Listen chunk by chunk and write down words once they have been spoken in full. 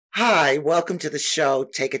Hi, welcome to the show,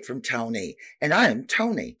 Take It From Tony. And I'm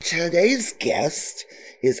Tony. Today's guest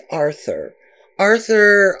is Arthur.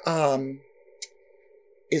 Arthur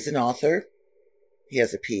is an author. He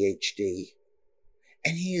has a PhD.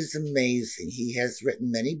 And he is amazing. He has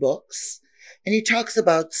written many books. And he talks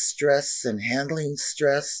about stress and handling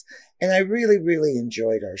stress. And I really, really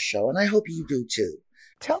enjoyed our show. And I hope you do too.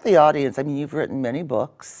 Tell the audience, you've written many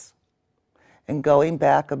books. And going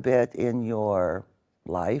back a bit in your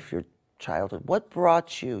life, your childhood, what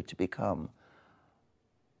brought you to become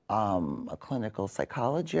a clinical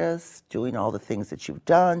psychologist, doing all the things that you've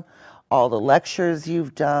done, all the lectures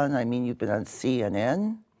you've done? You've been on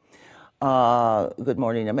CNN, Good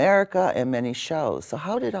Morning America, and many shows. So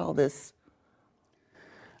how did all this?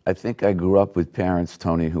 I think I grew up with parents,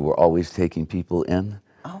 Tony, who were always taking people in.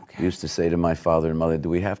 Okay. I used to say to my father and mother, do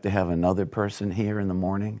we have to have another person here in the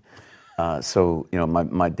morning?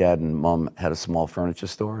 My dad and mom had a small furniture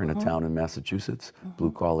store in a town in Massachusetts,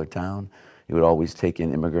 blue-collar town. He would always take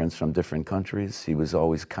in immigrants from different countries. He was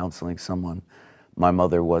always counseling someone. My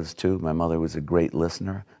mother was too. My mother was a great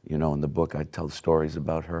listener. In the book I tell stories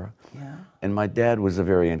about her. Yeah. And my dad was a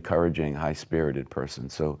very encouraging, high-spirited person,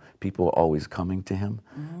 so people were always coming to him.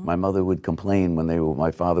 My mother would complain when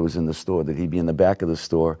my father was in the store, that he'd be in the back of the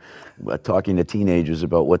store talking to teenagers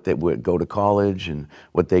about what they would go to college and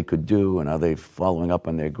what they could do and are they following up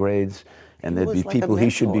on their grades. And there'd be was like a people he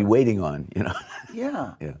should be mentor. waiting on,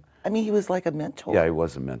 Yeah. Yeah. He was like a mentor. Yeah, he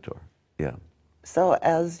was a mentor, yeah. So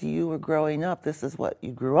as you were growing up, this is what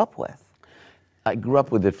you grew up with. I grew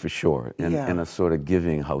up with it for sure, in Yeah. a sort of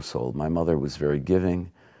giving household. My mother was very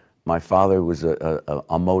giving. My father was a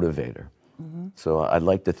motivator. So I'd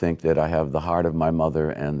like to think that I have the heart of my mother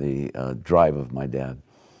and the drive of my dad.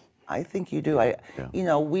 I think you do.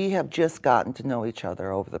 Yeah. We have just gotten to know each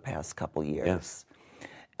other over the past couple years. Yes.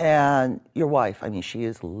 And your wife, she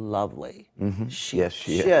is lovely. Yes,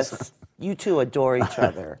 she is. Just, you two adore each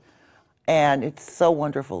other. And it's so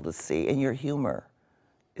wonderful to see. And your humor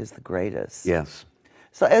is the greatest. Yes.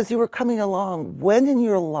 So as you were coming along, when in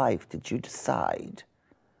your life did you decide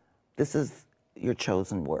this is your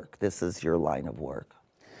chosen work, this is your line of work?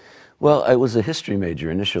 Well, I was a history major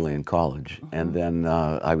initially in college, and then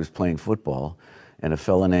I was playing football, and a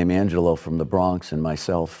fellow named Angelo from the Bronx and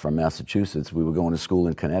myself from Massachusetts, we were going to school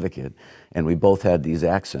in Connecticut, and we both had these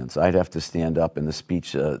accents. I'd have to stand up, and the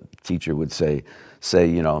speech teacher would say,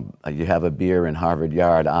 you have a beer in Harvard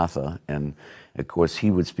Yard, Arthur, and of course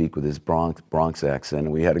he would speak with his Bronx accent,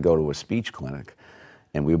 and we had to go to a speech clinic.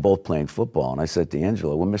 And we were both playing football. And I said to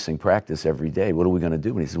Angelo, we're missing practice every day. What are we going to do?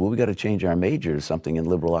 And he said, well, we got to change our major to something in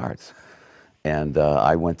liberal arts. And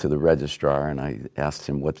I went to the registrar and I asked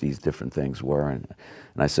him what these different things were. And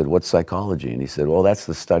I said, what's psychology? And he said, well, that's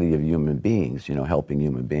the study of human beings, helping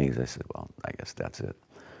human beings. I said, well, I guess that's it.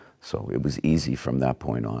 So it was easy from that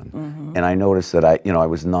point on. And I noticed that I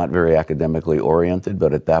was not very academically oriented,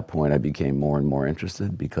 but at that point I became more and more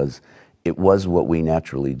interested because it was what we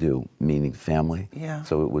naturally do, meaning family. Yeah.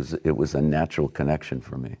 So it was a natural connection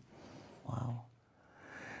for me. Wow.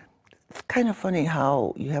 It's kind of funny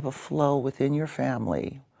how you have a flow within your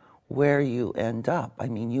family where you end up.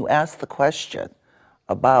 You asked the question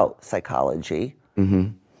about psychology,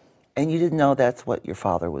 and you didn't know that's what your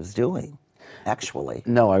father was doing, actually.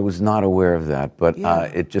 No, I was not aware of that, but Yeah.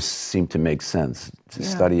 it just seemed to make sense. It's a Yeah.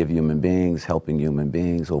 study of human beings, helping human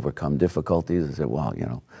beings overcome difficulties. I said,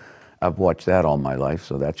 well, I've watched that all my life,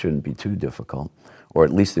 so that shouldn't be too difficult, or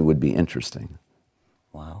at least it would be interesting.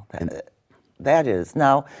 Wow, that is.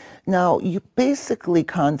 Now, you basically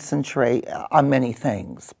concentrate on many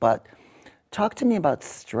things, but talk to me about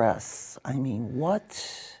stress.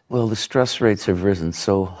 What? Well, the stress rates have risen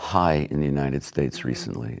so high in the United States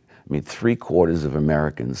recently. 3/4 of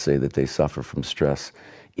Americans say that they suffer from stress,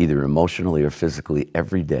 either emotionally or physically,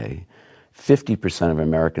 every day. 50% of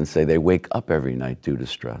Americans say they wake up every night due to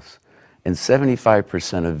stress. And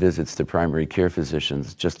 75% of visits to primary care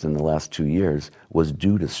physicians just in the last 2 years was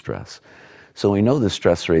due to stress. So we know the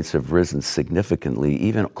stress rates have risen significantly,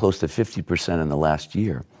 even close to 50% in the last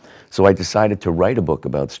year. So I decided to write a book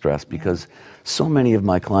about stress because so many of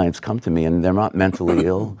my clients come to me and they're not mentally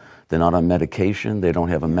ill, they're not on medication, they don't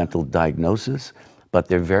have a mental diagnosis, but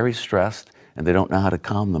they're very stressed and they don't know how to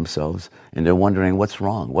calm themselves and they're wondering what's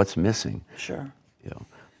wrong, what's missing. Sure. You know.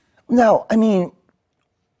 Now,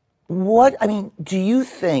 do you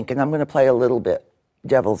think, and I'm going to play a little bit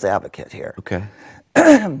devil's advocate here. Okay.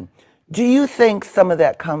 Do you think some of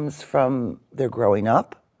that comes from their growing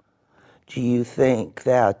up? Do you think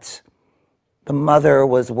that the mother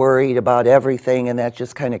was worried about everything and that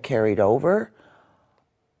just kind of carried over?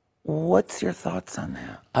 What's your thoughts on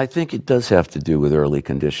that? I think it does have to do with early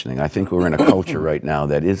conditioning. I think we're in a culture right now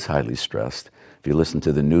that is highly stressed. If you listen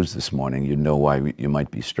to the news this morning, you know why you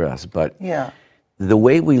might be stressed. But Yeah. the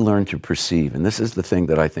way we learn to perceive, and this is the thing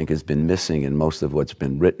that I think has been missing in most of what's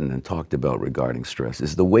been written and talked about regarding stress,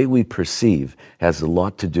 is the way we perceive has a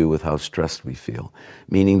lot to do with how stressed we feel.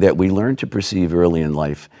 Meaning that we learn to perceive early in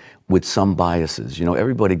life with some biases. You know,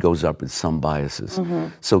 everybody goes up with some biases.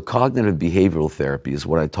 So cognitive behavioral therapy is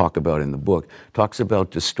what I talk about in the book, talks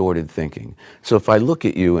about distorted thinking. So if I look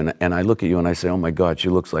at you and I look at you and I say, oh my God, she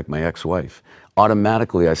looks like my ex-wife,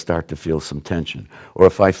 automatically I start to feel some tension. Or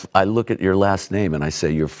if I look at your last name and I say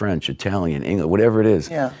you're French, Italian, English, whatever it is,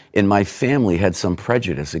 Yeah. and my family had some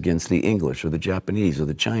prejudice against the English or the Japanese or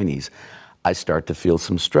the Chinese, I start to feel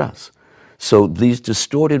some stress. So these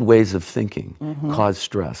distorted ways of thinking cause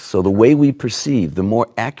stress. So the way we perceive, the more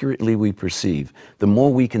accurately we perceive, the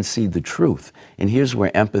more we can see the truth. And here's where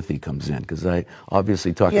empathy comes in, because I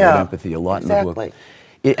obviously talk about empathy a lot in the book.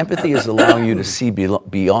 Empathy is allowing you to see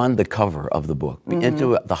beyond the cover of the book,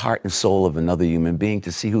 into the heart and soul of another human being,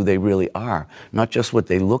 to see who they really are, not just what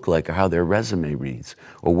they look like or how their resume reads,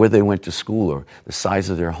 or where they went to school, or the size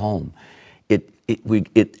of their home.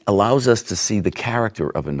 It allows us to see the character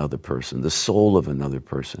of another person, the soul of another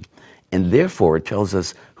person. And therefore, it tells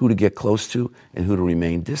us who to get close to and who to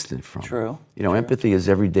remain distant from. True. You know, empathy is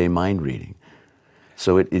everyday mind reading.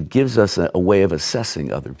 So it gives us a way of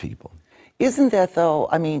assessing other people. Isn't that though?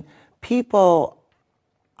 I mean, people,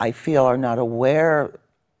 I feel, are not aware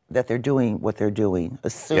that they're doing what they're doing,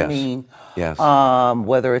 assuming Yes.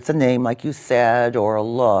 whether it's a name, like you said, or a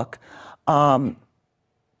look.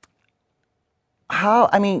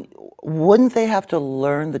 I mean, wouldn't they have to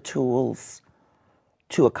learn the tools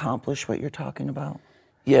to accomplish what you're talking about?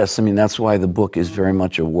 Yes, I mean, that's why the book is very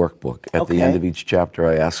much a workbook. At the end Okay. of each chapter,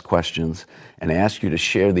 I ask questions, and I ask you to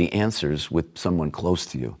share the answers with someone close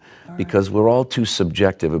to you. Because we're all too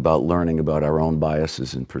subjective about learning about our own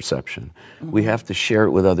biases and perception. We have to share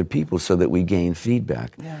it with other people so that we gain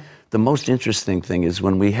feedback. Yeah. The most interesting thing is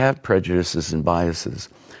when we have prejudices and biases,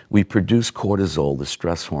 we produce cortisol, the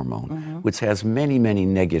stress hormone, which has many, many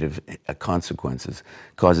negative consequences.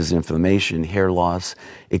 It causes inflammation, hair loss,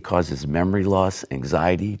 it causes memory loss,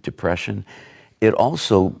 anxiety, depression. It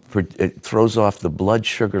also it throws off the blood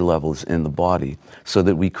sugar levels in the body so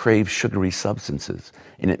that we crave sugary substances.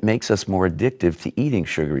 And it makes us more addictive to eating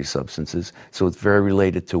sugary substances, so it's very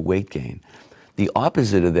related to weight gain. The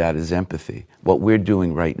opposite of that is empathy, what we're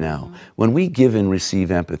doing right now. When we give and receive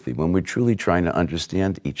empathy, when we're truly trying to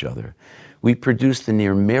understand each other, we produce the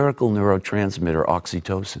near miracle neurotransmitter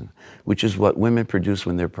oxytocin, which is what women produce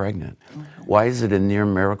when they're pregnant. Why is it a near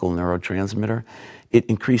miracle neurotransmitter? It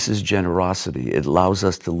increases generosity. It allows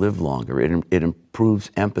us to live longer. It improves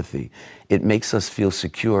empathy. It makes us feel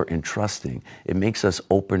secure and trusting. It makes us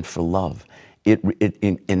open for love. It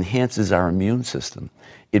enhances our immune system.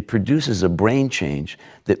 It produces a brain change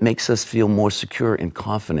that makes us feel more secure and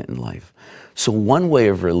confident in life. So one way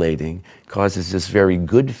of relating causes this very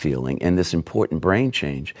good feeling and this important brain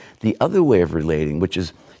change. The other way of relating, which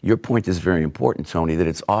is, your point is very important, Tony, that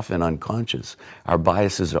it's often unconscious. Our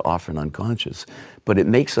biases are often unconscious, but it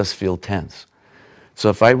makes us feel tense. So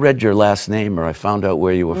if I read your last name or I found out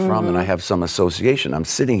where you were from and I have some association, I'm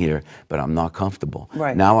sitting here, but I'm not comfortable.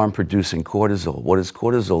 Right. Now I'm producing cortisol. What does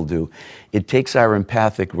cortisol do? It takes our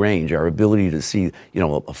empathic range, our ability to see,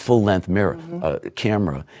 a full-length mirror,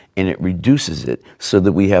 camera, and it reduces it so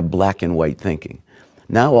that we have black and white thinking.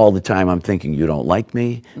 Now all the time I'm thinking, you don't like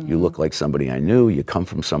me, you look like somebody I knew, you come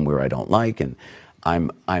from somewhere I don't like, and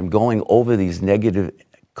I'm going over these negative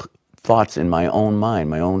thoughts in my own mind,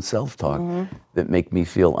 my own self-talk, that make me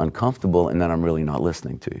feel uncomfortable, and then I'm really not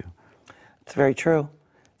listening to you. It's very true.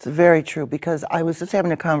 It's very true, because I was just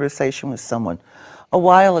having a conversation with someone a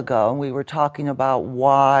while ago, and we were talking about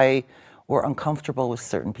why we're uncomfortable with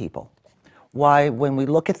certain people. Why, when we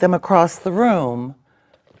look at them across the room,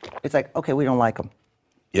 it's like, okay, we don't like them.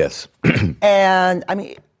 Yes. And I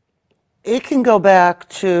mean, it can go back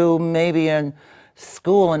to maybe in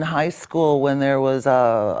school, in high school, when there was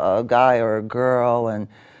a guy or a girl and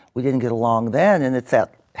we didn't get along then, and it's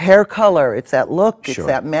that hair color, it's that look, Sure. it's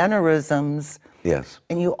that mannerisms, Yes.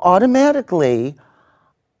 and you automatically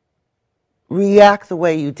react the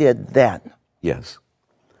way you did then. Yes.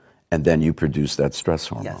 And then you produce that stress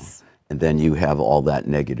hormone. Yes. And then you have all that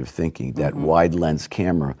negative thinking. That wide lens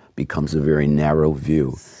camera becomes a very narrow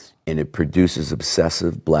view, and it produces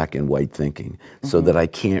obsessive black and white thinking so that I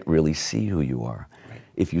can't really see who you are. Right.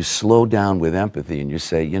 If you slow down with empathy and you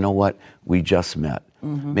say, you know what, we just met.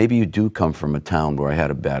 Maybe you do come from a town where I had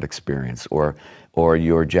a bad experience, or or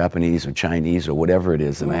you're Japanese or Chinese or whatever it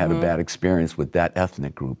is, and I had a bad experience with that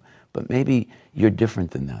ethnic group. But maybe you're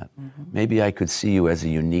different than that. Maybe I could see you as a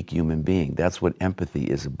unique human being. That's what empathy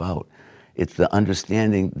is about. It's the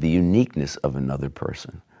understanding the uniqueness of another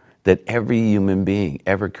person, that every human being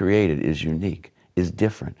ever created is unique, is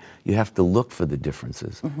different. You have to look for the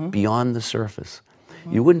differences beyond the surface.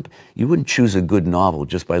 You wouldn't choose a good novel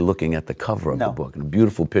just by looking at the cover of the book and a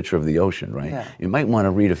beautiful picture of the ocean, right? Yeah. You might want to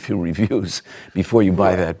read a few reviews before you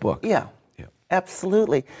buy that book. Yeah,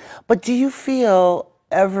 absolutely. But do you feel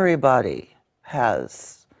everybody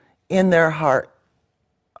has in their heart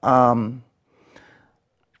the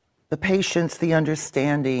patience, the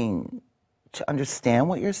understanding to understand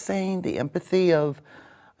what you're saying, the empathy of,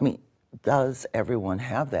 I mean, does everyone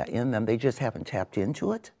have that in them? They just haven't tapped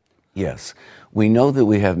into it? Yes. We know that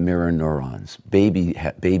we have mirror neurons.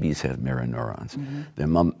 Babies have mirror neurons.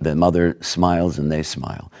 Their mother smiles and they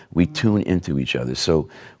smile. We tune into each other. So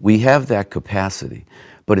we have that capacity.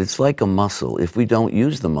 But it's like a muscle. If we don't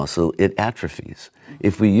use the muscle, it atrophies.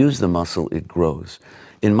 If we use the muscle, it grows.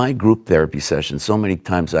 In my group therapy sessions, so many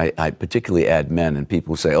times I particularly add men, and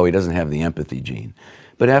people say, oh, he doesn't have the empathy gene.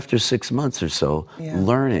 But after 6 months or so,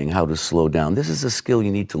 learning how to slow down, this is a skill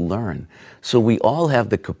you need to learn. So we all have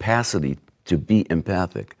the capacity to be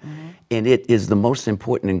empathic. And it is the most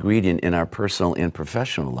important ingredient in our personal and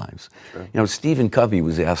professional lives. Sure. You know, Stephen Covey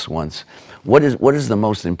was asked once, what is the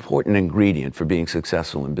most important ingredient for being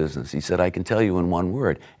successful in business? He said, I can tell you in one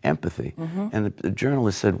word, empathy. And the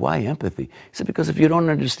journalist said, why empathy? He said, because if you don't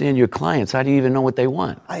understand your clients, how do you even know what they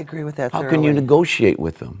want? I agree with that How can you negotiate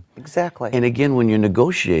with them? Exactly. And again, when you're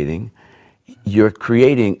negotiating, you're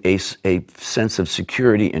creating a sense of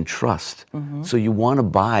security and trust. So you want to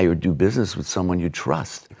buy or do business with someone you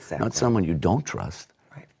trust, not someone you don't trust.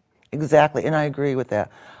 Right. Exactly, and I agree with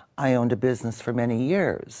that. I owned a business for many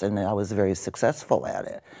years, and I was very successful at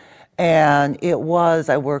it. And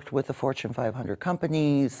I worked with the Fortune 500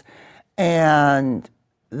 companies, and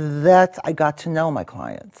I got to know my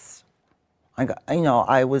clients.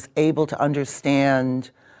 I was able to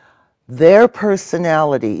understand their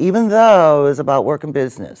personality, even though it was about work and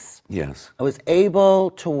business. Yes. I was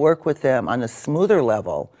able to work with them on a smoother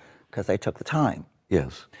level because I took the time.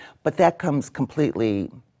 Yes. But that comes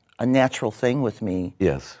completely a natural thing with me.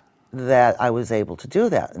 Yes. That I was able to do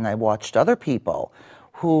that. And I watched other people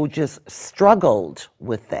who just struggled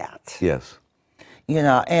with that. Yes. You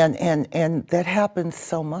know, and that happens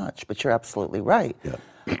so much, but you're absolutely right.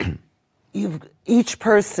 Yeah. Each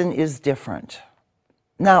person is different.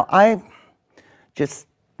 Now,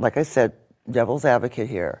 like I said, devil's advocate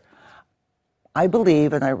here. I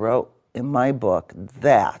believe, and I wrote in my book,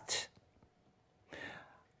 that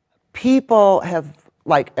people have,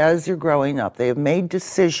 like, as you're growing up, they have made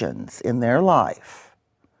decisions in their life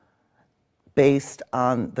based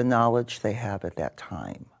on the knowledge they have at that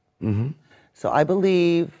time. So I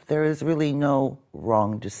believe there is really no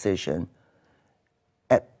wrong decision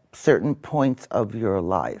at certain points of your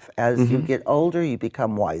life. As you get older, you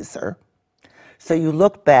become wiser. So you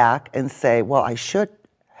look back and say, well, I should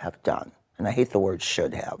have done. And I hate the word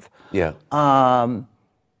should have. Yeah.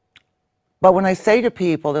 But when I say to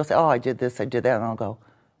people, they'll say, oh, I did this, I did that. And I'll go,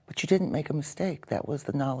 but you didn't make a mistake. That was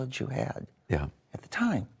the knowledge you had at the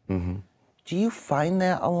time. Do you find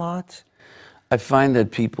that a lot? I find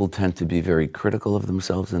that people tend to be very critical of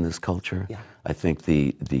themselves in this culture. I think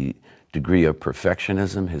the degree of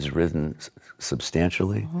perfectionism has risen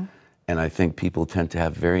substantially. And I think people tend to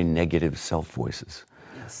have very negative self-voices.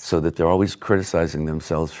 So that they're always criticizing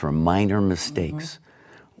themselves for minor mistakes.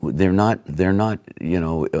 They're not,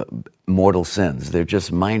 mortal sins. They're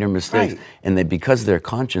just minor mistakes. And because their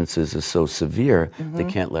consciences are so severe, they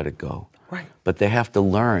can't let it go. But they have to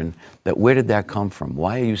learn that where did that come from?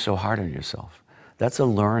 Why are you so hard on yourself? That's a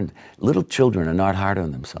learned. Little children are not hard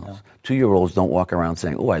on themselves. 2-year-olds don't walk around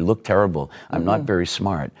saying, oh, I look terrible. I'm not very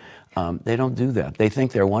smart. They don't do that. They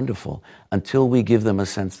think they're wonderful until we give them a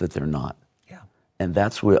sense that they're not. And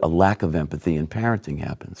that's where a lack of empathy in parenting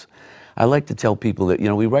happens. I like to tell people that,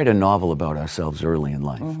 we write a novel about ourselves early in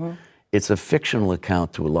life. It's a fictional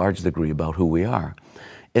account to a large degree about who we are.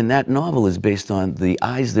 And that novel is based on the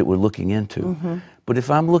eyes that we're looking into. But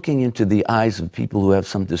if I'm looking into the eyes of people who have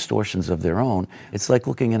some distortions of their own, it's like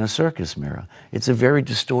looking in a circus mirror. It's a very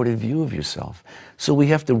distorted view of yourself. So we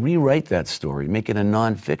have to rewrite that story, make it a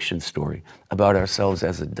nonfiction story about ourselves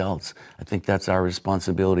as adults. I think that's our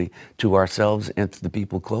responsibility to ourselves and to the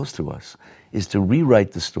people close to us, is to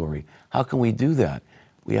rewrite the story. How can we do that?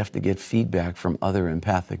 We have to get feedback from other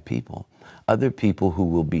empathic people who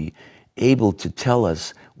will be able to tell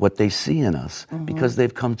us what they see in us because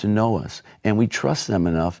they've come to know us, and we trust them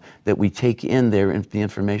enough that we take in the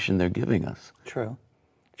information they're giving us. True.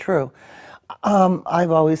 True.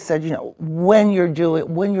 I've always said, when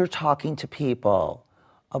you're talking to people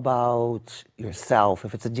about yourself,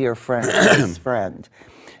 if it's a dear friend, a best friend,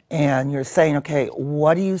 and you're saying, okay,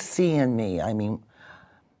 what do you see in me? I mean,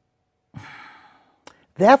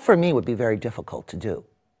 that for me would be very difficult to do.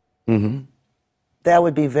 That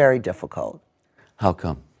would be very difficult. How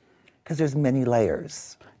come? Because there's many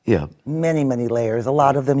layers. Yeah. Many, many layers. A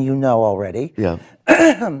lot of them you know already. Yeah.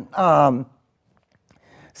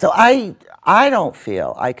 So I don't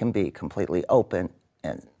feel I can be completely open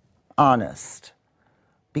and honest,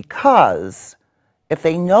 because if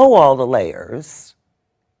they know all the layers,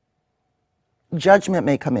 judgment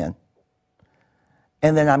may come in,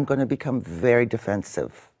 and then I'm going to become very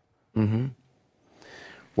defensive.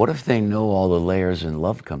 What if they know all the layers and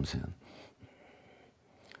love comes in?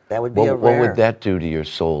 That would be What would that do to your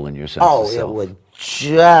soul and your sense of self? it would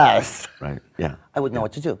just. Right. Yeah. I wouldn't know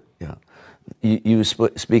what to do. Yeah. You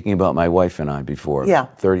were speaking about my wife and I before. Yeah.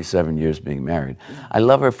 37 years being married. I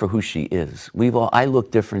love her for who she is. I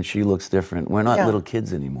look different. She looks different. We're not little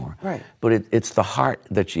kids anymore. Right. But it's the heart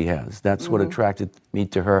that she has. That's what attracted me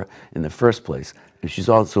to her in the first place. And she's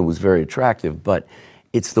also was very attractive, but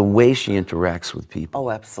it's the way she interacts with people. Oh,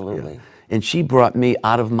 absolutely. Yeah. And she brought me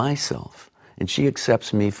out of myself. And she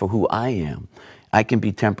accepts me for who I am. I can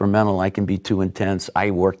be temperamental. I can be too intense.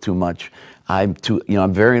 I work too much. I'm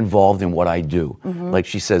very involved in what I do. Like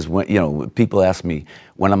she says, people ask me,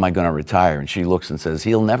 when am I going to retire? And she looks and says,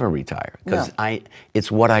 he'll never retire, because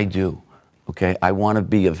it's what I do. Okay, I want to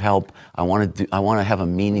be of help. I want to have a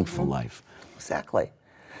meaningful life. Exactly.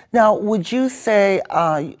 Now, would you say,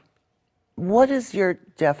 what is your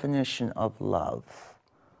definition of love?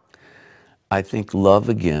 I think love,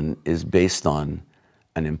 again, is based on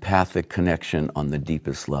an empathic connection on the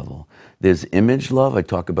deepest level. There's image love. I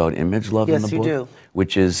talk about image love in the book. Yes, you do.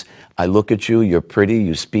 Which is, I look at you, you're pretty,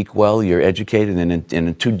 you speak well, you're educated, and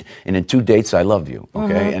in two dates, I love you.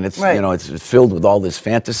 Okay, and it's it's filled with all this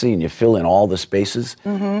fantasy, and you fill in all the spaces.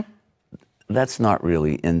 That's not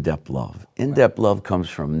really in-depth love. In-depth love comes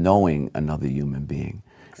from knowing another human being.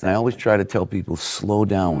 And I always try to tell people, slow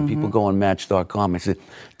down. When people go on Match.com, I say,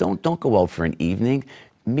 don't go out for an evening.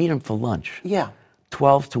 Meet them for lunch. Yeah.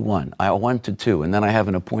 12 to 1, 1 to 2, and then I have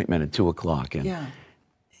an appointment at 2 o'clock. And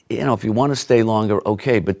if you want to stay longer,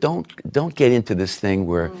 okay, but don't get into this thing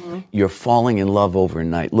where you're falling in love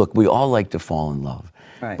overnight. Look, we all like to fall in love.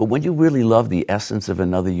 Right. But when you really love the essence of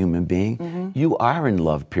another human being, you are in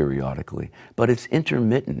love periodically, but it's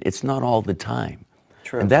intermittent. It's not all the time.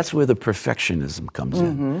 True. And that's where the perfectionism comes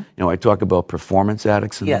in. I talk about performance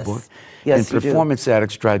addicts in the book. Yes, and performance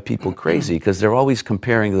addicts drive people crazy because they're always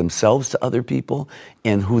comparing themselves to other people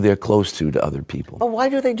and who they're close to other people. But why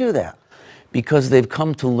do they do that? Because they've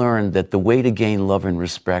come to learn that the way to gain love and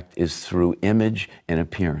respect is through image and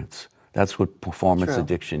appearance. That's what performance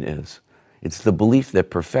addiction is. It's the belief that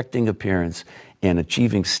perfecting appearance and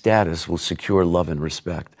achieving status will secure love and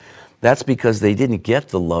respect. That's because they didn't get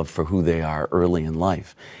the love for who they are early in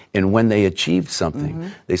life. And when they achieved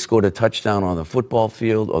something, they scored a touchdown on the football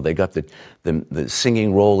field, or they got the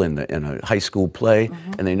singing role in a high school play,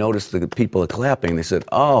 and they noticed the people are clapping. They said,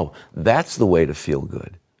 oh, that's the way to feel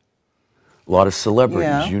good. A lot of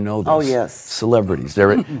celebrities, you know this. Oh, yes. Celebrities,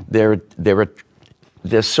 they're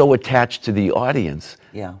so attached to the audience,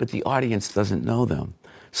 but the audience doesn't know them.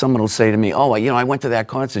 Someone will say to me, oh, I went to that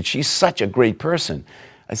concert. She's such a great person.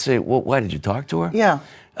 I say, well, why, did you talk to her? Yeah.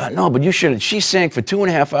 No, but you shouldn't. She sang for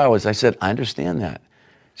 2.5 hours. I said, I understand that.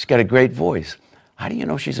 She's got a great voice. How do you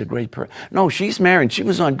know she's a great person? No, she's married. She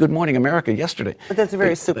was on Good Morning America yesterday. But that's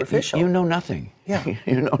very superficial. You know nothing. Yeah.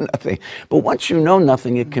 You know nothing. But once you know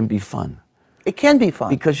nothing, it can be fun. It can be fun.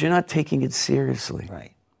 Because you're not taking it seriously.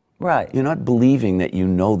 Right. Right. You're not believing that you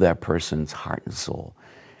know that person's heart and soul.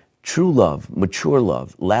 True love, mature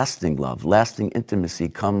love, lasting intimacy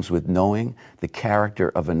comes with knowing the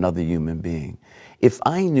character of another human being. If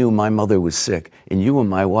I knew my mother was sick and you were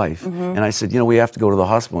my wife, and I said, we have to go to the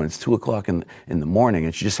hospital, and it's 2 o'clock in the morning,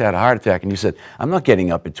 and she just had a heart attack, and you said, I'm not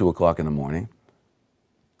getting up at 2 o'clock in the morning,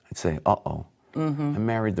 I'd say, uh-oh, I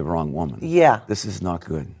married the wrong woman. Yeah. This is not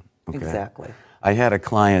good. Okay? Exactly. I had a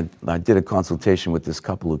client, I did a consultation with this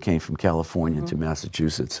couple who came from California to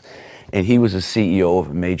Massachusetts, and he was a CEO of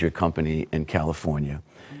a major company in California,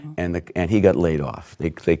 and he got laid off. They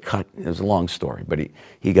cut, it was a long story, but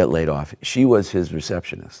he got laid off. She was his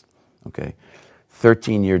receptionist, okay?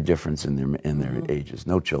 13-year difference in their ages,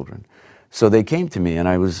 no children. So they came to me, and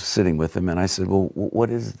I was sitting with them, and I said, well,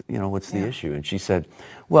 what's the issue? And she said,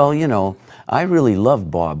 well, I really loved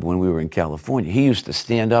Bob when we were in California. He used to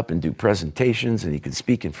stand up and do presentations, and he could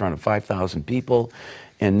speak in front of 5,000 people.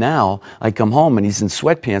 And now I come home, and he's in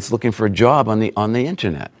sweatpants looking for a job on the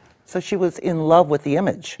internet. So she was in love with the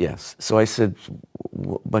image. Yes. So I said,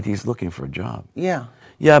 but he's looking for a job. Yeah.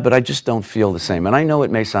 Yeah, but I just don't feel the same. And I know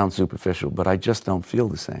it may sound superficial, but I just don't feel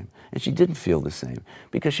the same. And she didn't feel the same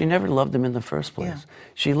because she never loved him in the first place. Yeah.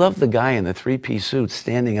 She loved the guy in the three-piece suit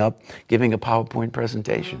standing up, giving a PowerPoint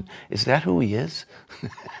presentation. Is that who he is?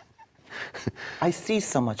 I see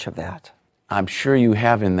so much of that. I'm sure you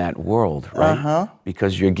have in that world, right?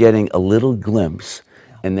 Because you're getting a little glimpse,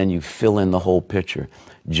 and then you fill in the whole picture.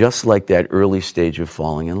 Just like that early stage of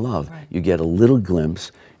falling in love. Right. You get a little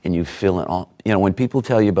glimpse, and you fill in all. When people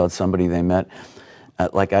tell you about somebody they met,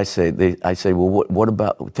 like I say, well, what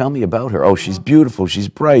about? Tell me about her. Oh, she's beautiful. She's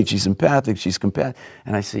bright. She's empathic. She's compassionate.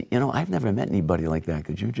 And I say, I've never met anybody like that.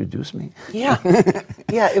 Could you introduce me? Yeah,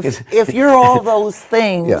 yeah. If you're all those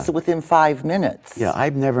things within 5 minutes. Yeah,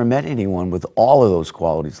 I've never met anyone with all of those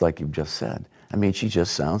qualities, like you've just said. I mean, she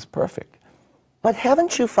just sounds perfect. But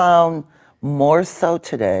haven't you found more so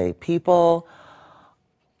today, people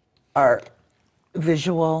are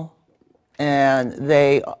visual and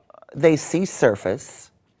they see surface.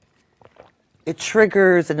 It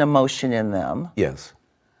triggers an emotion in them. Yes.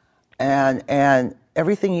 And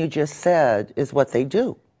everything you just said is what they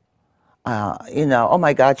do. Oh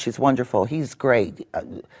my God, she's wonderful. He's great.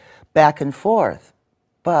 Back and forth.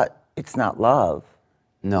 But it's not love.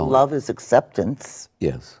 No. Love is acceptance.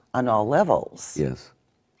 Yes. On all levels. Yes.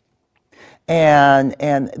 And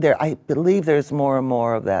I believe there's more and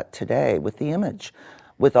more of that today with the image.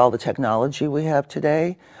 With all the technology we have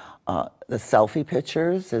today, the selfie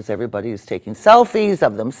pictures, as everybody is taking selfies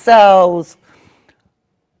of themselves,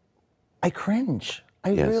 I cringe.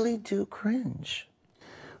 I really do cringe.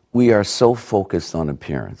 We are so focused on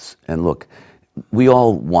appearance. And look, we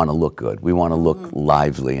all want to look good. We want to look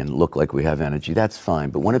lively and look like we have energy. That's fine.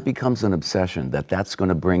 But when it becomes an obsession that's going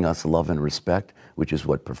to bring us love and respect, which is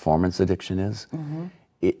what performance addiction is,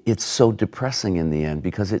 it's so depressing in the end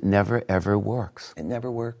because it never, ever works. It never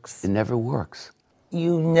works. It never works.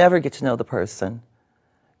 You never get to know the person.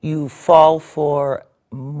 You fall for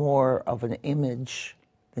more of an image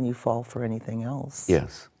than you fall for anything else.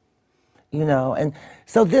 Yes. And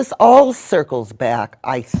so this all circles back,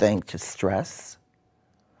 I think, to stress,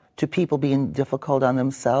 to people being difficult on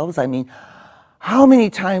themselves. I mean, how many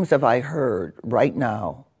times have I heard right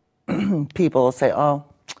now people say, oh,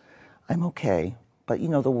 I'm okay, but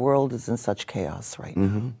the world is in such chaos right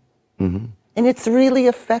now. And it's really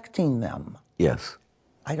affecting them. Yes.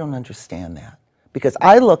 I don't understand that because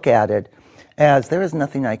I look at it as there is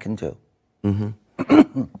nothing I can do.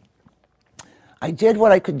 I did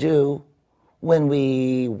what I could do when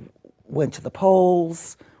we went to the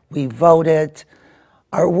polls, we voted.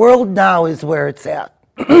 Our world now is where it's at.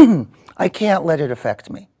 I can't let it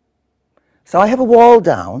affect me. So I have a wall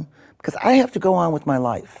down because I have to go on with my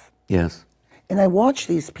life. Yes. And I watch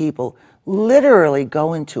these people literally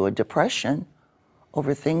go into a depression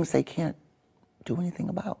over things they can't do anything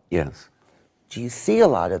about. Yes. Do you see a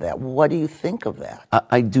lot of that? What do you think of that?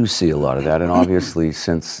 I do see a lot of that, and obviously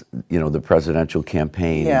since the presidential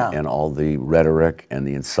campaign and all the rhetoric and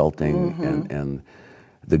the insulting and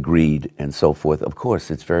the greed and so forth, of course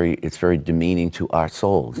it's very demeaning to our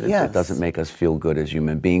souls. It doesn't make us feel good as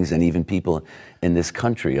human beings, and even people in this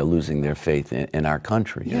country are losing their faith in our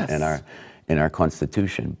country and in our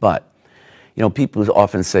Constitution. But people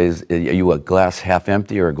often say, are you a glass half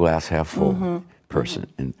empty or a glass half full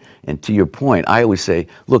person? And to your point, I always say,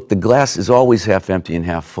 look, the glass is always half empty and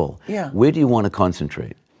half full. Where do you want to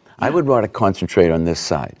concentrate? I would rather concentrate on this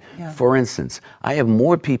side. For instance, I have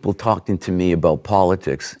more people talking to me about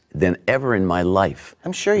politics than ever in my life.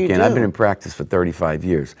 I'm sure you do. And I've been in practice for 35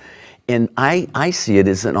 years. And I see it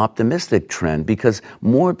as an optimistic trend because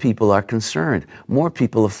more people are concerned. More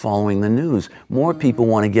people are following the news. More people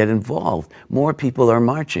want to get involved. More people are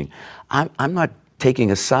marching. I'm not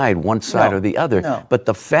taking a side, one side or the other, but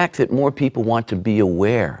the fact that more people want to be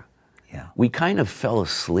aware. We kind of fell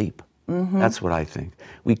asleep. That's what I think.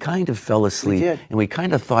 We kind of fell asleep and we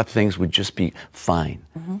kind of thought things would just be fine,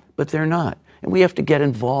 but they're not. And we have to get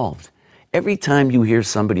involved. Every time you hear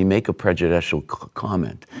somebody make a prejudicial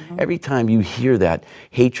comment, every time you hear that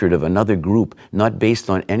hatred of another group, not based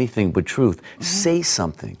on anything but truth, say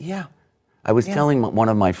something. I was telling one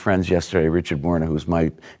of my friends yesterday, Richard Warner, who's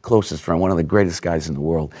my closest friend, one of the greatest guys in the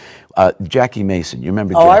world, Jackie Mason. You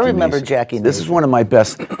remember Jackie Oh, I Mason? remember Jackie This is Mason. one of my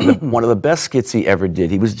best, one of the best skits he ever did.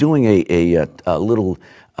 He was doing a little,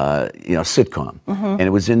 sitcom, and it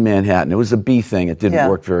was in Manhattan. It was a B thing. It didn't Yeah.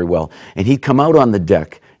 work very well. And he'd come out on the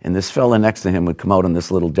deck, and this fella next to him would come out on this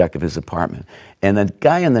little deck of his apartment. And the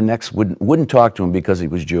guy in the next wouldn't talk to him because he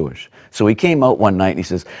was Jewish. So he came out one night and he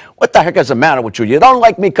says, "What the heck is the matter with you? You don't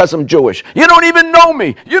like me because I'm Jewish. You don't even know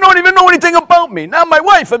me. You don't even know anything about me. Now my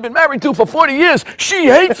wife I've been married to for 40 years, she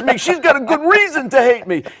hates me. She's got a good reason to hate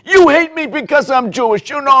me. You hate me because I'm Jewish.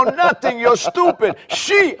 You know nothing. You're stupid.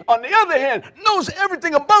 She, on the other hand, knows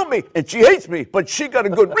everything about me, and she hates me, but she got a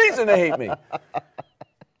good reason to hate me."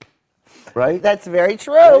 Right? That's very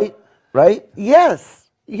true. Right? Yes.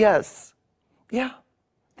 Yes. Yeah.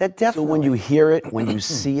 That So definitely. when you hear it, when you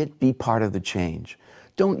see it, be part of the change.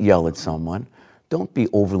 Don't yell at someone. Don't be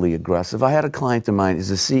overly aggressive. I had a client of mine, he's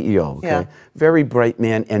a CEO, okay? Yeah. Very bright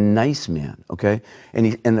man and nice man, okay?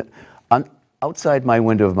 Outside my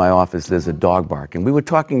window of my office, there's a dog bark. And we were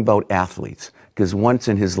talking about athletes, because once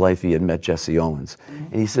in his life he had met Jesse Owens.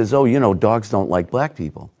 And he says, "Oh, dogs don't like black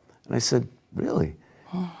people." And I said, "Really?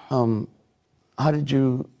 How did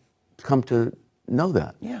you come to know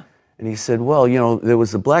that?" Yeah. And he said, "Well, there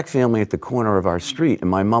was a black family at the corner of our street, and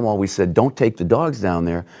my mom always said, 'Don't take the dogs down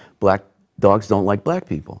there. Black dogs don't like black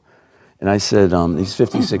people.'" And I said, he's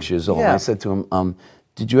 56 years old. And Yeah. I said to him,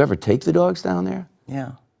 "Did you ever take the dogs down there?"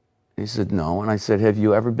 Yeah. He said, "No." And I said, "Have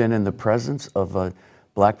you ever been in the presence of a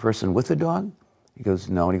black person with a dog?" He goes,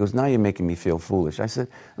 "No." And he goes, "Now you're making me feel foolish." I said,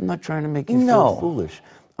 "I'm not trying to make you No. feel foolish.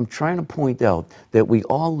 I'm trying to point out that we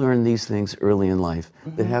all learn these things early in life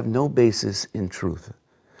that have no basis in truth."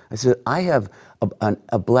 I said, "I have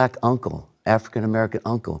a black uncle, African-American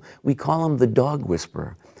uncle. We call him the dog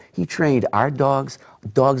whisperer. He trained our dogs.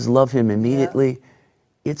 Dogs love him immediately.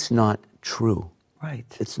 It's not true. Right.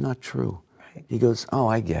 It's not true." Right. He goes, "Oh,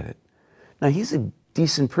 I get it." Now, he's a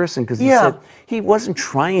decent person because he Yeah. said he wasn't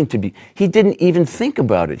trying to be, he didn't even think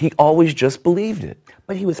about it. He always just believed it.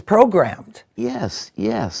 But he was programmed. Yes,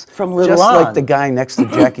 yes. From little just on. like the guy next to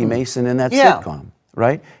Jackie Mason in that Yeah. sitcom,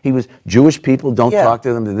 right? He was, Jewish people, don't Yeah. talk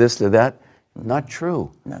to them, to this, to that. Not true.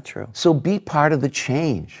 Not true. So be part of the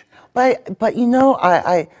change. But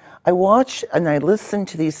I watch and I listen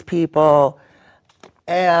to these people,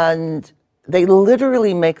 and they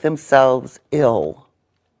literally make themselves ill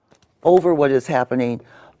over what is happening.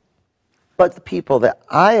 But the people that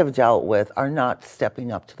I have dealt with are not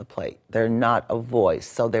stepping up to the plate. They're not a voice.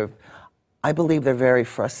 So I believe they're very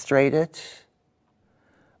frustrated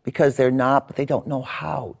because they're not, but they don't know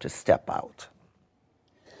how to step out.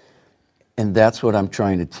 And that's what I'm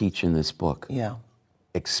trying to teach in this book. Yeah.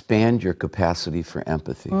 Expand your capacity for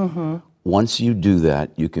empathy. Once you do that,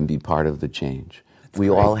 you can be part of the change. We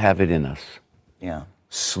all have it in us. Yeah.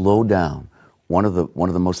 Slow down. One of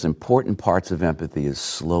the most important parts of empathy is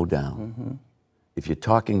slow down. If you're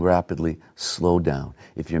talking rapidly, slow down.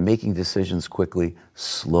 If you're making decisions quickly,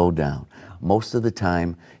 slow down. Most of the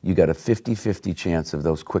time, you got a 50-50 chance of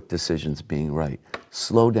those quick decisions being right.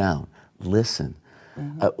 Slow down. Listen.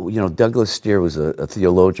 Douglas Steere was a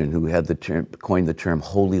theologian who had coined the term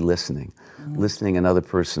holy listening. Listening another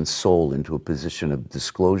person's soul into a position of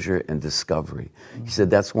disclosure and discovery. He said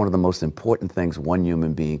that's one of the most important things one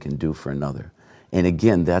human being can do for another. And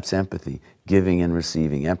again, that's empathy, giving and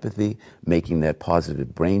receiving empathy, making that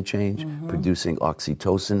positive brain change, producing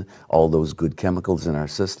oxytocin, all those good chemicals in our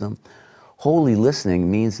system. Holy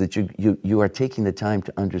listening means that you are taking the time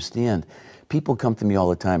to understand. People come to me all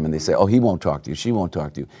the time and they say, "Oh, he won't talk to you, she won't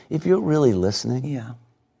talk to you." If you're really listening, Yeah.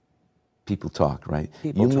 people talk, right?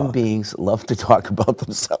 People Human talk. beings love to talk about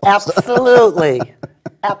themselves. Absolutely.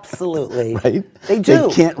 Absolutely. Right? They do.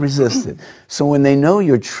 They can't resist it. So when they know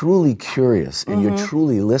you're truly curious and you're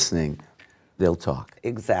truly listening, they'll talk.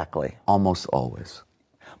 Exactly. Almost always.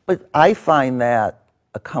 But I find that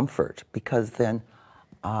a comfort because then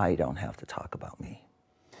I don't have to talk about me.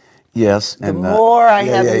 Yes. The more I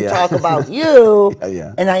have to talk about you,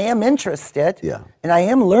 Yeah. and I am interested, Yeah. and I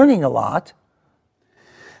am learning a lot.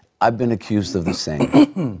 I've been accused of the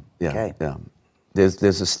same. Yeah. Okay. Yeah.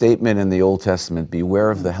 There's a statement in the Old Testament,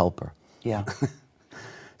 beware of the helper. Yeah.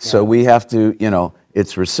 So we have to,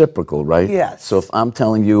 it's reciprocal, right? Yes. So if I'm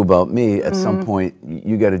telling you about me, at some point,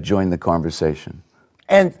 you got to join the conversation.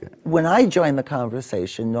 And when I join the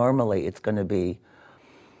conversation, normally it's going to be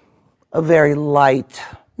a very light,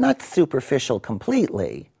 not superficial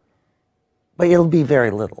completely, but it'll be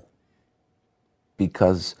very little.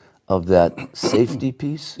 Because of that safety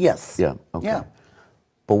piece? Yes. Yeah, okay. Yeah.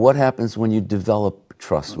 But what happens when you develop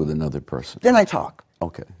trust with another person? Then I talk.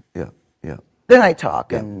 Okay, yeah, yeah. Then I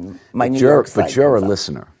talk, and my New York side But you're a comes up.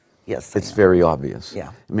 listener. Yes, I It's am. very obvious.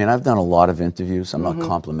 Yeah. I mean, I've done a lot of interviews. I'm not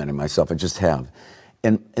complimenting myself. I just have.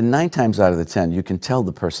 And 9 times out of the 10, you can tell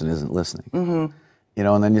the person isn't listening. You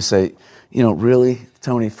know, and then you say, you know, really,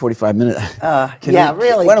 Tony, 45 minutes?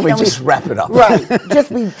 Really. Why don't we Can just wrap it up? Right.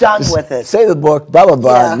 Just be done with it. Say the book, blah, blah,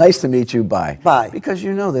 blah. Yeah. Nice to meet you, bye. Bye. Because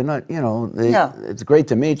you know they're not, you know, Yeah. it's great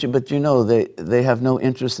to meet you, but you know they have no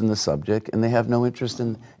interest in the subject and they have no interest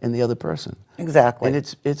in the other person. Exactly.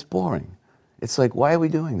 And it's boring. It's like, why are we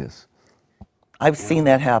doing this? I've seen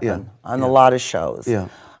that happen on a lot of shows. Yeah.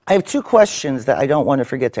 I have 2 questions that I don't want to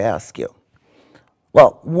forget to ask you.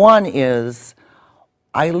 Well, one is,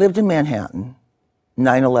 I lived in Manhattan.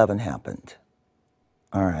 9/11 happened.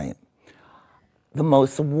 All right. The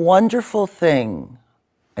most wonderful thing,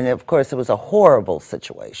 and of course it was a horrible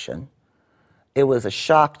situation, it was a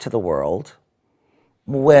shock to the world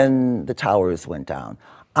when the towers went down.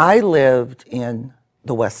 I lived in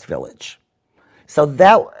the West Village. So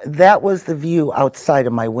that was the view outside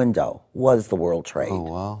of my window, was the World Trade. Oh,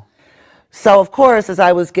 wow. So, of course, as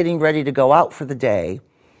I was getting ready to go out for the day,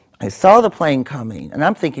 I saw the plane coming, and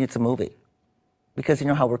I'm thinking it's a movie. Because you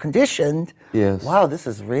know how we're conditioned. Yes. Wow, this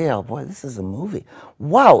is real. Boy, this is a movie.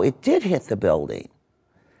 Wow, it did hit the building.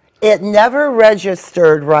 It never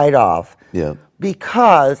registered right off. Yeah.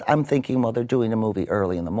 Because I'm thinking, well, they're doing a movie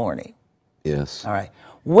early in the morning. Yes. All right.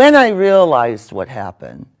 When I realized what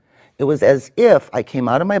happened, it was as if I came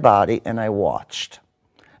out of my body and I watched.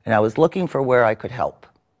 And I was looking for where I could help.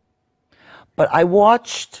 But I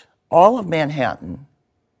watched all of Manhattan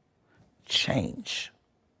change.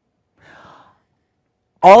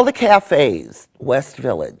 All the cafes, West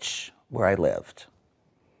Village, where I lived,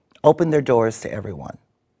 opened their doors to everyone.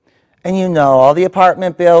 And you know, all the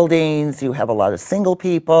apartment buildings, you have a lot of single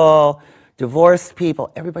people, divorced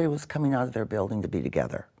people. Everybody was coming out of their building to be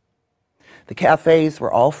together. The cafes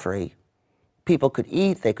were all free. People could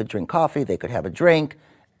eat, they could drink coffee, they could have a drink.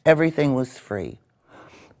 Everything was free.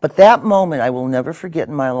 But that moment I will never forget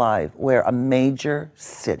in my life, where a major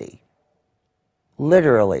city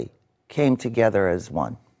literally came together as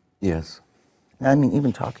one. Yes. I mean,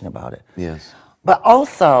 even talking about it. Yes. But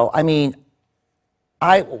also, I mean,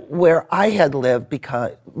 where I had lived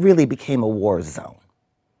really became a war zone,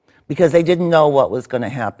 because they didn't know what was going to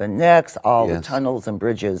happen next. All the Yes. tunnels and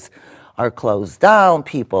bridges are closed down.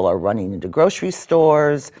 People are running into grocery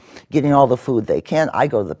stores, getting all the food they can. I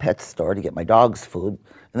go to the pet store to get my dog's food,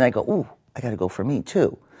 and I go, ooh, I got to go for me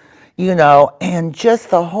too. You know, and just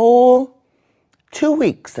the whole 2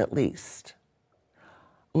 weeks at least,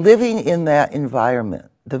 living in that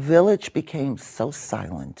environment, the village became so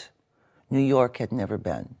silent. New York had never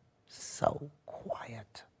been so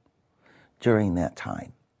quiet during that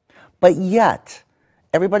time. But yet,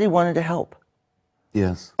 everybody wanted to help.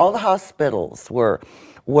 Yes. All the hospitals were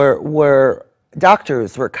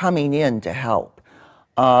doctors were coming in to help.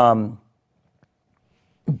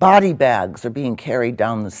 Body bags are being carried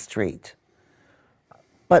down the street.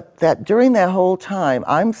 But that during that whole time,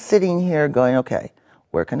 I'm sitting here going, okay,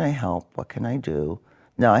 where can I help? What can I do?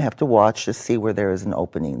 Now I have to watch to see where there is an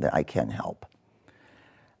opening that I can help.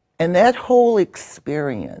 And that whole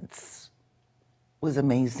experience was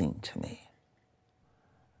amazing to me.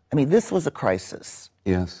 I mean, this was a crisis.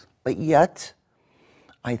 Yes. But yet,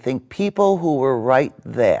 I think people who were right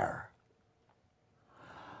there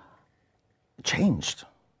changed.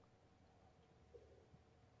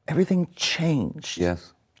 Everything changed.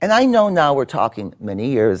 Yes. And I know now we're talking many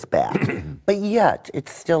years back, but yet it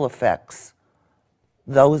still affects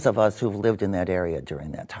those of us who've lived in that area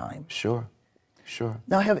during that time. Sure. Sure.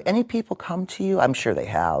 Now, have any people come to you, I'm sure they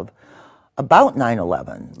have, about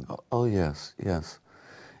 9/11? Oh, yes, yes.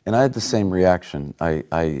 And I had the same reaction.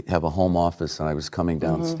 I have a home office, and I was coming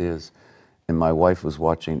downstairs, and my wife was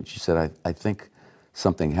watching. She said, I think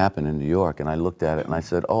something happened in New York. And I looked at it, and I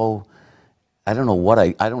said, oh, I don't know what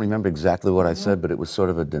I don't remember exactly what I said, but it was sort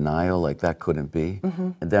of a denial, like that couldn't be.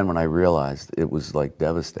 And then when I realized, it was like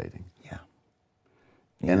devastating.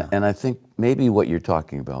 Yeah. And I think maybe what you're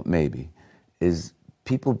talking about, maybe, is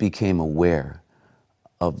people became aware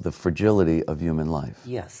of the fragility of human life.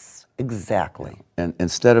 Yes, exactly. And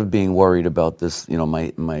instead of being worried about this, you know,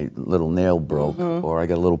 my little nail broke or I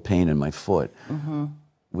got a little pain in my foot,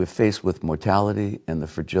 we're faced with mortality and the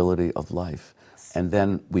fragility of life. And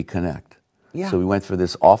then we connect. Yeah. So we went through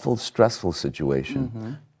this awful, stressful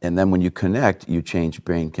situation. And then when you connect, you change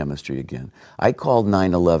brain chemistry again. I called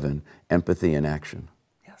 9/11 empathy in action.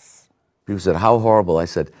 Yes. People said, how horrible? I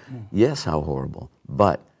said, yes, how horrible.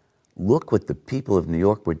 But look what the people of New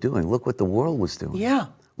York were doing. Look what the world was doing. Yeah.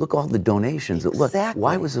 Look all the donations. Look, why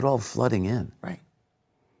Exactly. was it all flooding in? Right.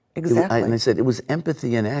 Exactly. And they said it was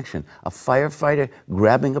empathy in action. A firefighter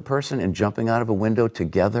grabbing a person and jumping out of a window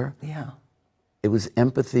together. Yeah. It was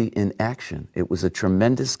empathy in action. It was a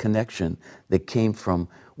tremendous connection that came from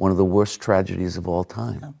one of the worst tragedies of all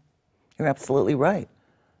time. You're absolutely right.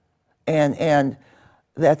 And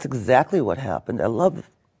that's exactly what happened. I love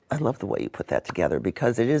the way you put that together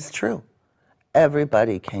because it is true.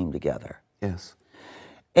 Everybody came together. Yes.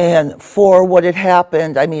 And for what had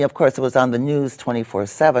happened, I mean, of course, it was on the news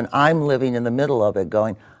 24/7. I'm living in the middle of it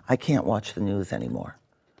going, I can't watch the news anymore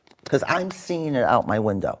because I'm seeing it out my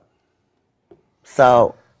window.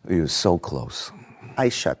 So He was so close. I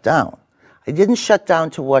shut down. I didn't shut down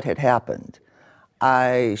to what had happened.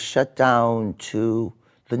 I shut down to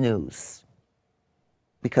the news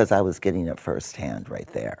because I was getting it firsthand right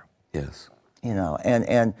there. Yes. You know,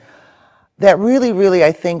 and that really,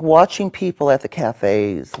 I think, watching people at the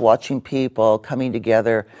cafes, watching people coming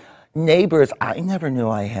together, neighbors I never knew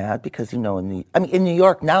I had because, you know, in New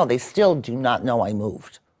York now, they still do not know I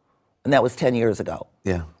moved. And that was 10 years ago.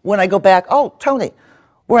 Yeah. When I go back, oh, Tony,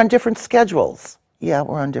 we're on different schedules. Yeah,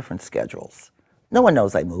 we're on different schedules. No one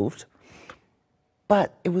knows I moved.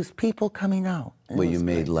 But it was people coming out. Well, you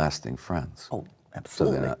made lasting friends. Oh, So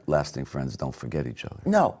absolutely. they're not lasting friends, don't forget each other.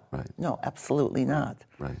 No. Right. No, absolutely not.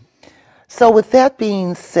 Right. So with that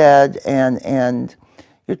being said, and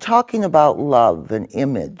you're talking about love and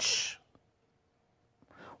image,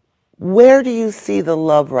 where do you see the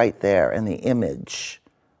love right there and the image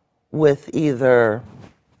with either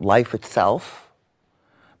life itself,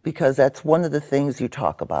 because that's one of the things you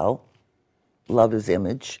talk about. Love is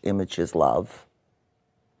image, image is love.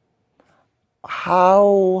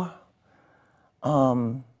 How,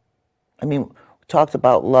 we talked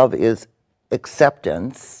about love is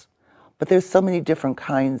acceptance, but there's so many different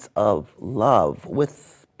kinds of love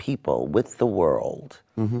with people, with the world.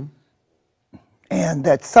 Mm-hmm. And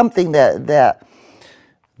that's something that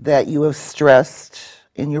you have stressed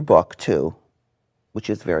in your book too, which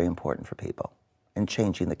is very important for people, and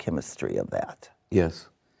changing the chemistry of that. Yes.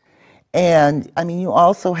 And you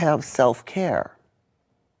also have self-care.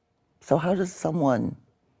 So how does someone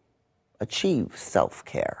achieve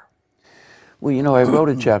self-care? Well, I wrote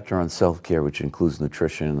a chapter on self-care, which includes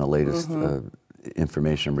nutrition and the latest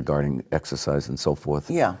information regarding exercise and so forth.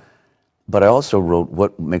 Yeah. But I also wrote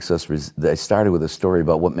what makes us, I started with a story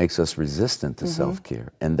about what makes us resistant to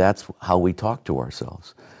self-care. And that's how we talk to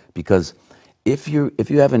ourselves. Because if you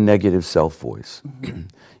have a negative self-voice,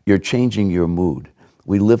 you're changing your mood.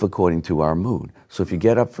 We live according to our mood. So if you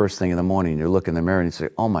get up first thing in the morning and you look in the mirror and you say,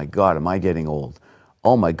 oh my God, am I getting old?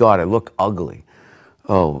 Oh my God, I look ugly.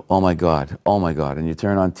 Oh my God, oh my God. And you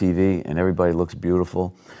turn on TV and everybody looks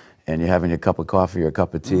beautiful and you're having a cup of coffee or a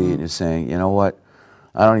cup of tea and you're saying, you know what?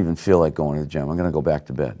 I don't even feel like going to the gym. I'm going to go back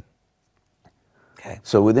to bed. Okay.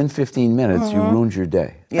 So within 15 minutes, you ruined your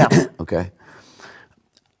day. Yeah. Okay?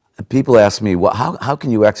 People ask me, well, how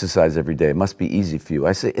can you exercise every day? It must be easy for you.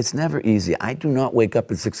 I say, it's never easy. I do not wake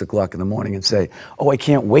up at 6 o'clock in the morning and say, oh, I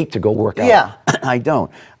can't wait to go work out. Yeah. I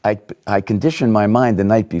don't. I condition my mind the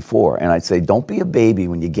night before, and I say, don't be a baby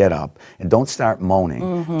when you get up, and don't start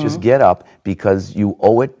moaning. Just get up because you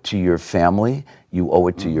owe it to your family, you owe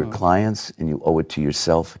it to your clients, and you owe it to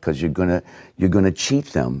yourself because you're gonna cheat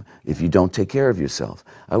them if you don't take care of yourself.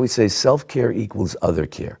 I always say self-care equals other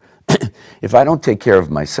care. If I don't take care of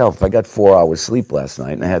myself, if I got 4 hours sleep last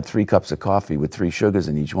night and I had 3 cups of coffee with 3 sugars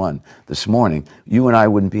in each one this morning, you and I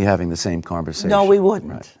wouldn't be having the same conversation. No, we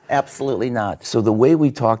wouldn't. Right. Absolutely not. So the way we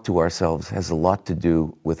talk to ourselves has a lot to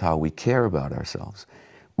do with how we care about ourselves.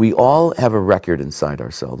 We all have a record inside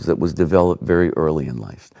ourselves that was developed very early in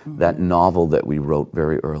life, that novel that we wrote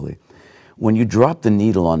very early. When you drop the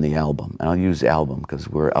needle on the album, and I'll use album because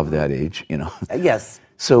we're of that age, Yes.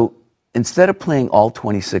 So instead of playing all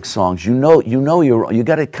 26 songs, you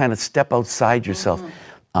got to kind of step outside yourself.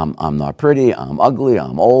 I'm not pretty, I'm ugly,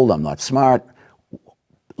 I'm old, I'm not smart.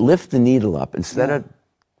 Lift the needle up. Instead of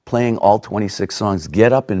playing all 26 songs,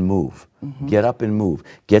 get up and move. Get up and move.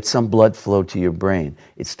 Get some blood flow to your brain.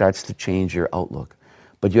 It starts to change your outlook.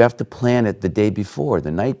 But you have to plan it the day before,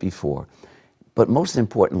 the night before. But most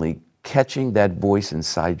importantly, catching that voice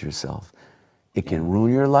inside yourself. It can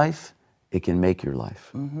ruin your life, it can make your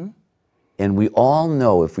life. And we all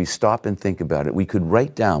know if we stop and think about it, we could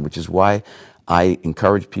write down, which is why I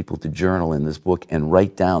encourage people to journal in this book and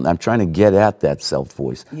write down. I'm trying to get at that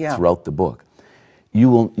self-voice throughout the book. You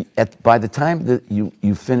will, by the time that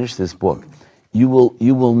you finish this book, you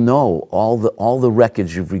will know all the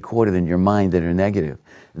records you've recorded in your mind that are negative.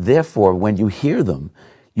 Therefore, when you hear them,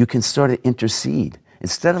 you can start to intercede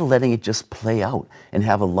Instead of letting it just play out and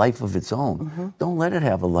have a life of its own, don't let it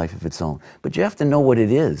have a life of its own. But you have to know what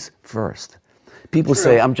it is first. People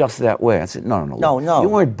say, I'm just that way. I said, no. No. You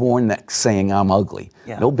weren't born saying I'm ugly.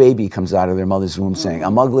 Yeah. No baby comes out of their mother's womb saying,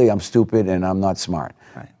 I'm ugly, I'm stupid, and I'm not smart.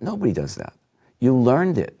 Right. Nobody does that. You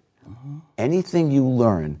learned it. Anything you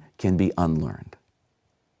learn can be unlearned.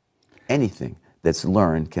 Anything that's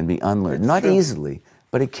learned can be unlearned. Not easily,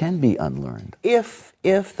 but it can be unlearned.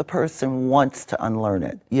 If the person wants to unlearn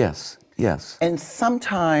it. Yes. And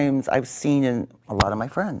sometimes I've seen in a lot of my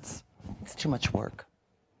friends, it's too much work.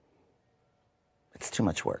 It's too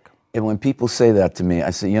much work. And when people say that to me,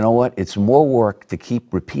 I say, you know what? It's more work to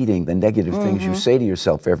keep repeating the negative things you say to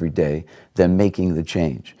yourself every day than making the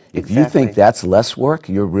change. If you think that's less work,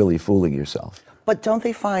 you're really fooling yourself. But don't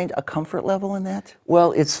they find a comfort level in that?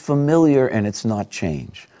 Well, it's familiar and it's not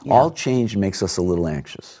change. Yeah. All change makes us a little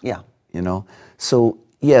anxious. Yeah. You know? So,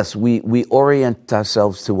 yes, we orient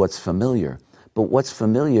ourselves to what's familiar, but what's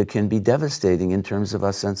familiar can be devastating in terms of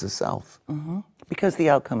our sense of self. Because the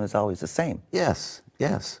outcome is always the same. Yes.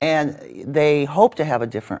 And they hope to have a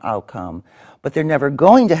different outcome, but they're never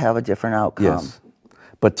going to have a different outcome. Yes.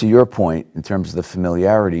 But to your point, in terms of the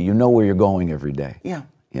familiarity, you know where you're going every day. Yeah.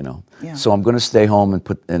 You know. Yeah. So I'm going to stay home and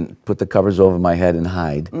put the covers over my head and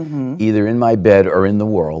hide, either in my bed or in the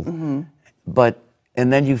world.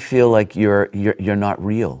 And then you feel like you're not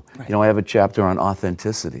real. Right. You know, I have a chapter on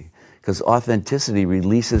authenticity, because authenticity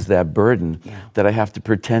releases that burden that I have to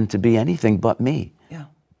pretend to be anything but me. Yeah.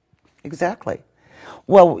 Exactly.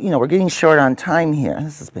 Well, you know, we're getting short on time here.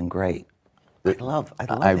 This has been great. I love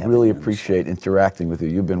I having really you on the show. appreciate interacting with you.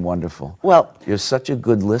 You've been wonderful. Well, you're such a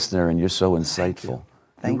good listener and you're so insightful.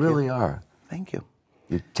 Thank you. You really are. Thank you.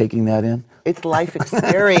 You're taking that in? It's life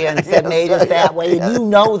experience that made it that way, and you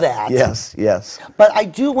know that. Yes. But I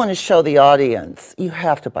do want to show the audience, you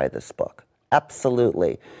have to buy this book.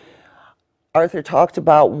 Absolutely. Arthur talked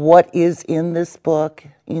about what is in this book.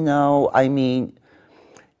 You know, I mean,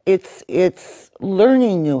 it's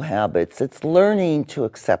learning new habits. It's learning to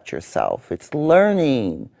accept yourself. It's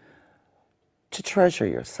learning to treasure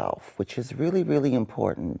yourself, which is really, really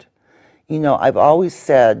important. You know, I've always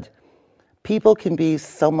said people can be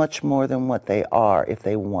so much more than what they are if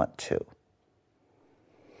they want to.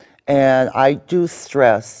 And I do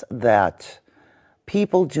stress that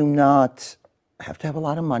people do not have to have a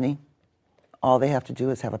lot of money. All they have to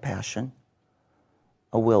do is have a passion,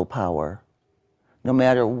 a willpower. No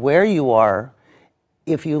matter where you are,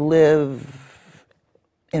 if you live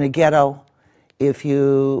in a ghetto, if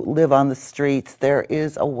you live on the streets, there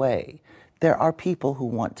is a way. There are people who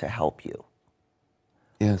want to help you.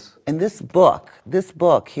 Yes. And this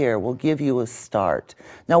book here will give you a start.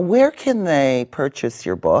 Now, where can they purchase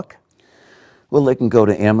your book? Well, they can go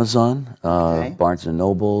to Amazon, Barnes &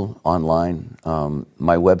 Noble, online.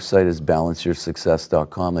 My website is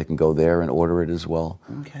balanceyoursuccess.com. They can go there and order it as well.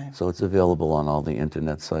 Okay. So it's available on all the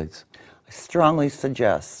internet sites. I strongly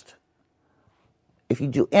suggest, if you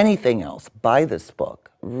do anything else, buy this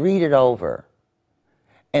book, read it over.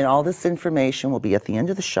 And all this information will be at the end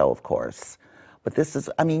of the show, of course. But this is,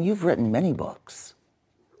 I mean, you've written many books.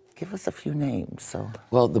 Give us a few names. So.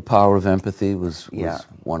 Well, The Power of Empathy was Yeah.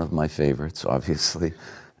 one of my favorites, obviously.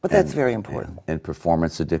 But that's very important. And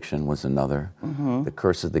Performance Addiction was another. The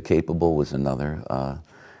Curse of the Capable was another.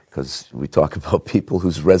 Because we talk about people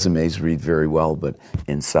whose resumes read very well, but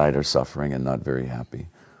inside are suffering and not very happy.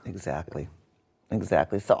 Exactly.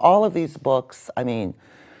 So all of these books, I mean,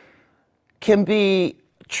 can be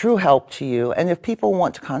true help to you. And if people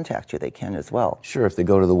want to contact you, they can as well. Sure, if they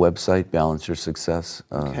go to the website,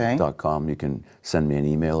 balanceyoursuccess.com, you can send me an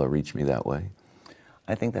email or reach me that way.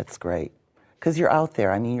 I think that's great. Because you're out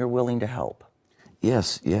there. I mean, you're willing to help.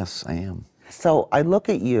 Yes, I am. So I look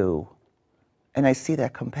at you, and I see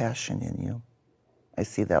that compassion in you. I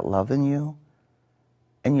see that love in you.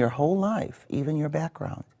 And your whole life, even your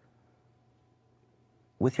background.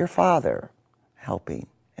 With your father helping.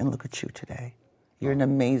 And look at you today. You're an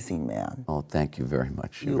amazing man. Oh, thank you very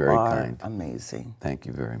much. You're very kind. You are amazing. Thank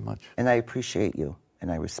you very much. And I appreciate you,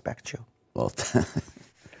 and I respect you. Well,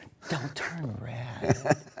 Don't turn red.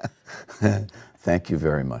 thank you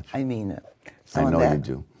very much. I mean it. So I on know that, you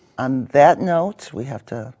do. On that note, we have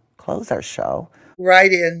to close our show.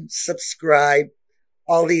 Write in, subscribe.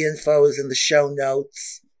 All the info is in the show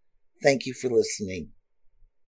notes. Thank you for listening.